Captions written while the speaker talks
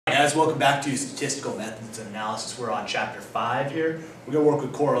guys, welcome back to Statistical Methods and Analysis. We're on Chapter 5 here. We're going to work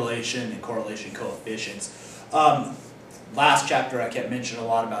with correlation and correlation coefficients. Last chapter I kept mentioning a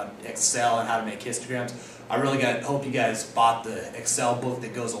lot about Excel and how to make histograms. I really hope you guys bought the Excel book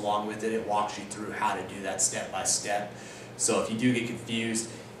that goes along with it. It walks you through how to do that step by step. So if you do get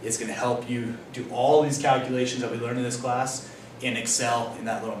confused, it's going to help you do all these calculations that we learned in this class in Excel in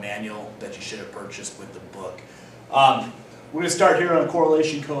that little manual that you should have purchased with the book. We're going to start here on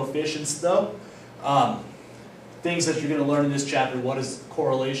correlation coefficients though. Things that you're going to learn in this chapter: what is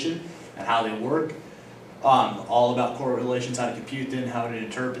correlation and how they work, all about correlations, how to compute them, how to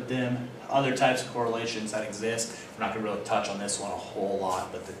interpret them, other types of correlations that exist. We're not going to really touch on this one a whole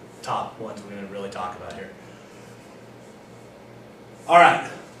lot, but the top ones we're going to really talk about here.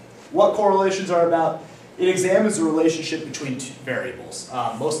 Alright, what correlations are about? It examines the relationship between two variables.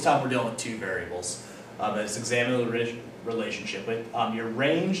 Most of the time we're dealing with two variables. But it's examining the relationship. Your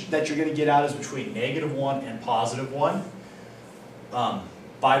range that you're going to get out is between -1 and +1.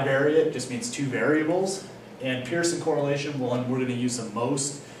 Bivariate just means two variables. And Pearson correlation, one we're going to use the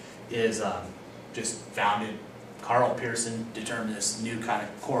most, is just founded. Carl Pearson determined this new kind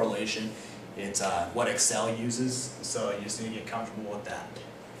of correlation. It's what Excel uses, so you just need to get comfortable with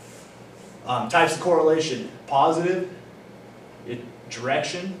that. Types of correlation: positive,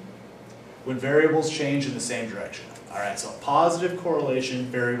 direction, when variables change in the same direction. Alright, so positive correlation,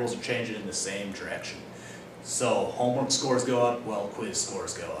 variables are changing in the same direction. So homework scores go up, well, quiz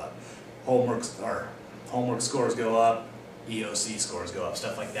scores go up. Homework scores go up, EOC scores go up,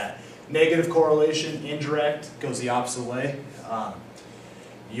 stuff like that. Negative correlation, indirect, goes the opposite way.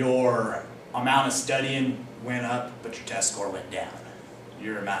 Your amount of studying went up, but your test score went down.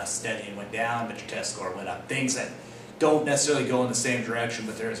 Your amount of studying went down, but your test score went up. Things that don't necessarily go in the same direction,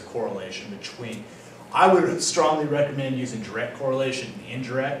 but there is a correlation between. I would strongly recommend using direct correlation and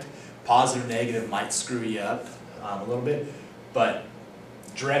indirect. Positive, negative might screw you up a little bit, but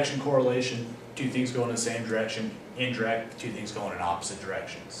direction correlation, two things go in the same direction. Indirect, two things go in opposite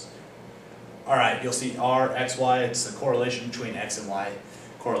directions. Alright, you'll see R, X, Y, it's the correlation between X and Y,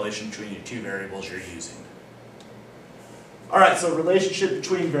 correlation between your two variables you're using. Alright, so relationship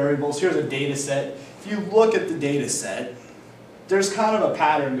between variables. Here's a data set. If you look at the data set, there's kind of a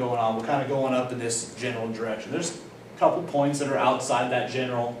pattern going on. We're kind of going up in this general direction. There's a couple points that are outside that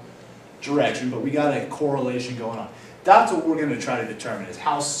general direction, but we got a correlation going on. That's what we're going to try to determine, is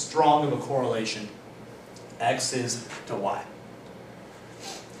how strong of a correlation X is to Y.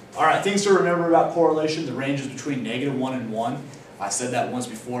 Alright, things to remember about correlation: the range is between -1 and 1. I said that once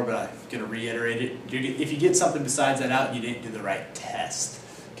before, but I'm going to reiterate it. If you get something besides that out, you didn't do the right test.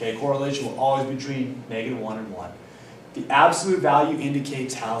 Okay, correlation will always be between -1 and 1. The absolute value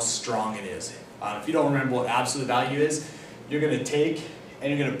indicates how strong it is. If you don't remember what absolute value is, you're going to take and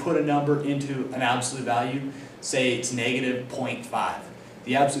you're going to put a number into an absolute value. Say it's -0.5.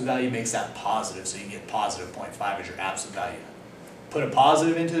 The absolute value makes that positive, so you get positive 0.5 as your absolute value. Put a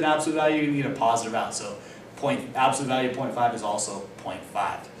positive into an absolute value, you get a positive out. So absolute value of 0.5 is also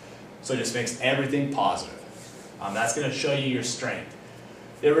 0.5. So it just makes everything positive. That's going to show you your strength.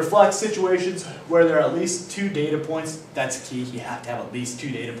 It reflects situations where there are at least two data points. That's key. You have to have at least two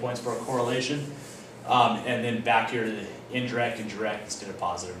data points for a correlation. And then back here to the indirect and direct instead of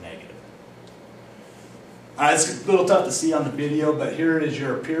positive and negative. It's a little tough to see on the video, but here is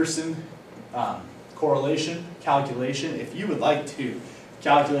your Pearson correlation calculation. If you would like to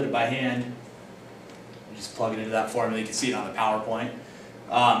calculate it by hand, you just plug it into that formula. You can see it on the PowerPoint.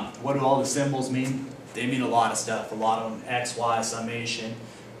 What do all the symbols mean? They mean a lot of stuff. A lot of them: X, Y, summation,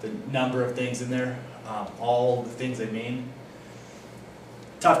 the number of things in there, all the things they mean.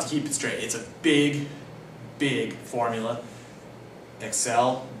 Tough to keep it straight. It's a big, big formula.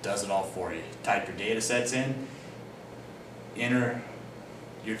 Excel does it all for you. Type your data sets in, enter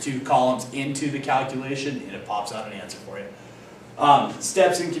your two columns into the calculation, and it pops out an answer for you.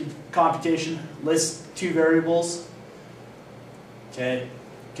 Steps in computation: list two variables. Okay.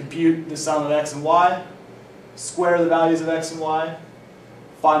 Compute the sum of X and Y, square the values of X and Y,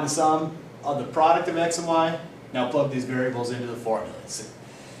 find the sum of the product of X and Y. Now plug these variables into the formula. It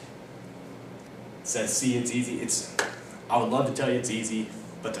says, see, it's easy. I would love to tell you it's easy,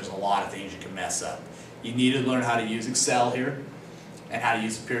 but there's a lot of things you can mess up. You need to learn how to use Excel here and how to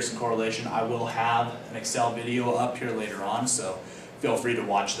use the Pearson correlation. I will have an Excel video up here later on, so feel free to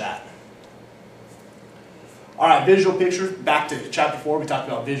watch that. Alright, visual picture. Back to chapter 4, we talked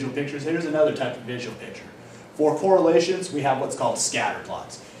about visual pictures. Here's another type of visual picture. For correlations, we have what's called scatter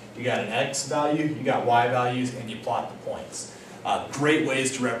plots. You got an X value, you got Y values, and you plot the points. Great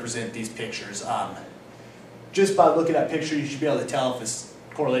ways to represent these pictures. Just by looking at picture, you should be able to tell if it's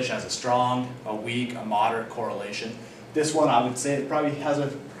correlation has a strong, a weak, a moderate correlation. This one, I would say, it probably has a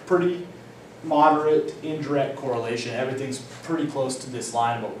pretty moderate indirect correlation. Everything's pretty close to this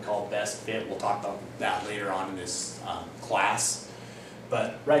line, what we call best fit. We'll talk about that later on in this class.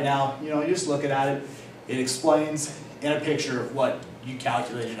 But right now, you're just looking at it. It explains in a picture what you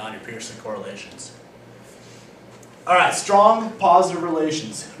calculated on your Pearson correlations. All right, strong positive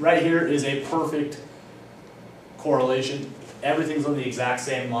relations. Right here is a perfect correlation. Everything's on the exact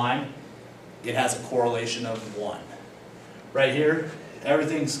same line. It has a correlation of 1. Right here,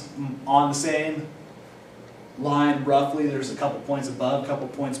 everything's on the same line roughly. There's a couple points above, a couple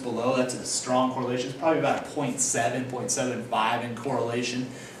points below. That's a strong correlation. It's probably about a 0.7, 0.75 in correlation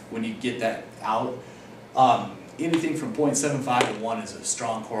when you get that out. Anything from 0.75 to 1 is a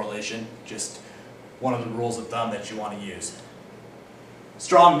strong correlation. Just one of the rules of thumb that you want to use.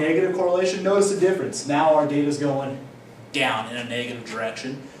 Strong negative correlation, notice the difference. Now our data is going down in a negative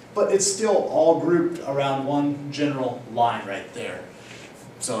direction, but it's still all grouped around one general line right there.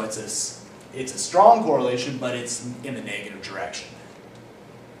 So it's a strong correlation, but it's in the negative direction.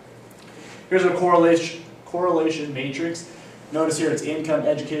 Here's our correlation matrix. Notice here it's income,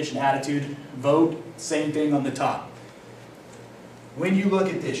 education, attitude, vote, same thing on the top. When you look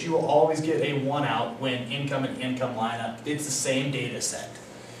at this, you will always get a 1 out when income and income line up. It's the same data set.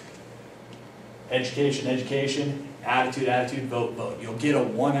 Education, education, attitude, attitude, vote, vote. You'll get a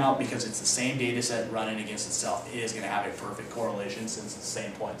 1 out because it's the same data set running against itself. It is going to have a perfect correlation since it's the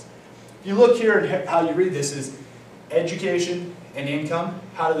same points. If you look here and how you read this is education and income.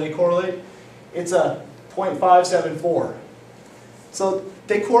 How do they correlate? It's a 0.574. So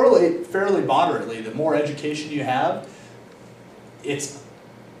they correlate fairly moderately. The more education you have, it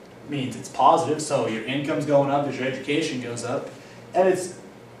means it's positive, so your income's going up as your education goes up, and it's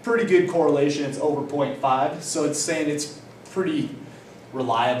pretty good correlation. It's over 0.5, so it's saying it's pretty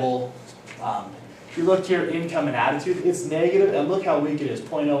reliable. If you look here, income and attitude, it's negative, and look how weak it is,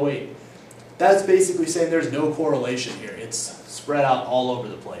 0.08. That's basically saying there's no correlation here. It's spread out all over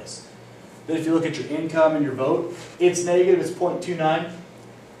the place. Then if you look at your income and your vote, it's negative, it's 0.29.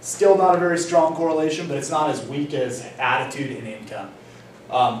 Still not a very strong correlation, but it's not as weak as attitude and income.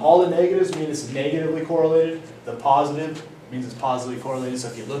 All the negatives mean it's negatively correlated. The positive means it's positively correlated. So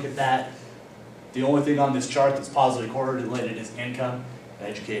if you look at that, the only thing on this chart that's positively correlated is income and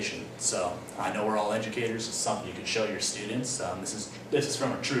education. So I know we're all educators. It's something you can show your students. This is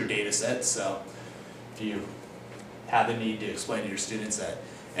from a true data set. So if you have the need to explain to your students that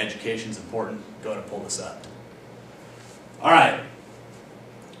education is important, go ahead and pull this up. All right.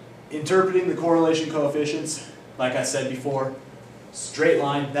 Interpreting the correlation coefficients, like I said before, straight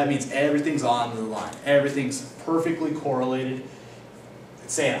line, that means everything's on the line. Everything's perfectly correlated.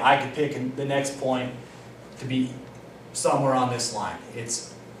 It's saying I could pick the next point to be somewhere on this line.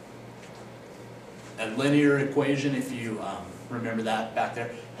 It's a linear equation, if you remember that back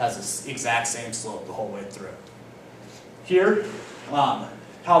there, has the exact same slope the whole way through. Here,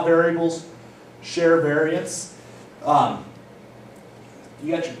 how variables share variance. You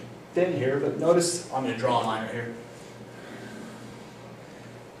got your thing here, but notice, I'm going to draw a line right here.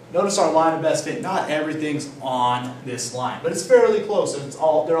 Notice our line of best fit, not everything's on this line, but it's fairly close, and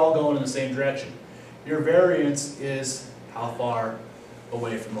they're all going in the same direction. Your variance is how far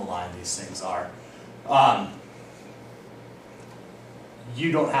away from the line these things are.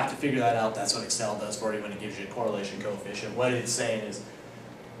 You don't have to figure that out. That's what Excel does for you when it gives you a correlation coefficient. What it's saying is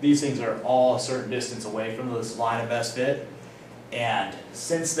these things are all a certain distance away from this line of best fit, and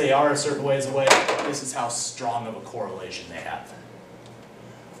since they are a certain ways away, this is how strong of a correlation they have.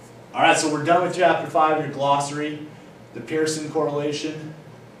 All right, so we're done with chapter 5, your glossary, the Pearson correlation,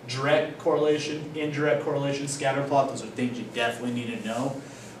 direct correlation, indirect correlation, scatter plot. Those are things you definitely need to know.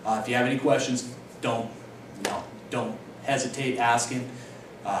 If you have any questions, don't hesitate asking.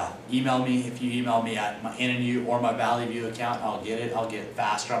 Email me. If you email me at my NNU or my Valley View account, I'll get it. I'll get it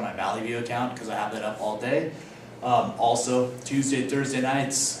faster on my Valley View account because I have that up all day. Also, Tuesday, Thursday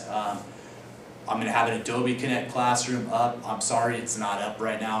nights, I'm going to have an Adobe Connect classroom up. I'm sorry it's not up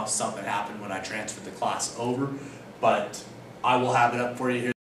right now. Something happened when I transferred the class over, but I will have it up for you here.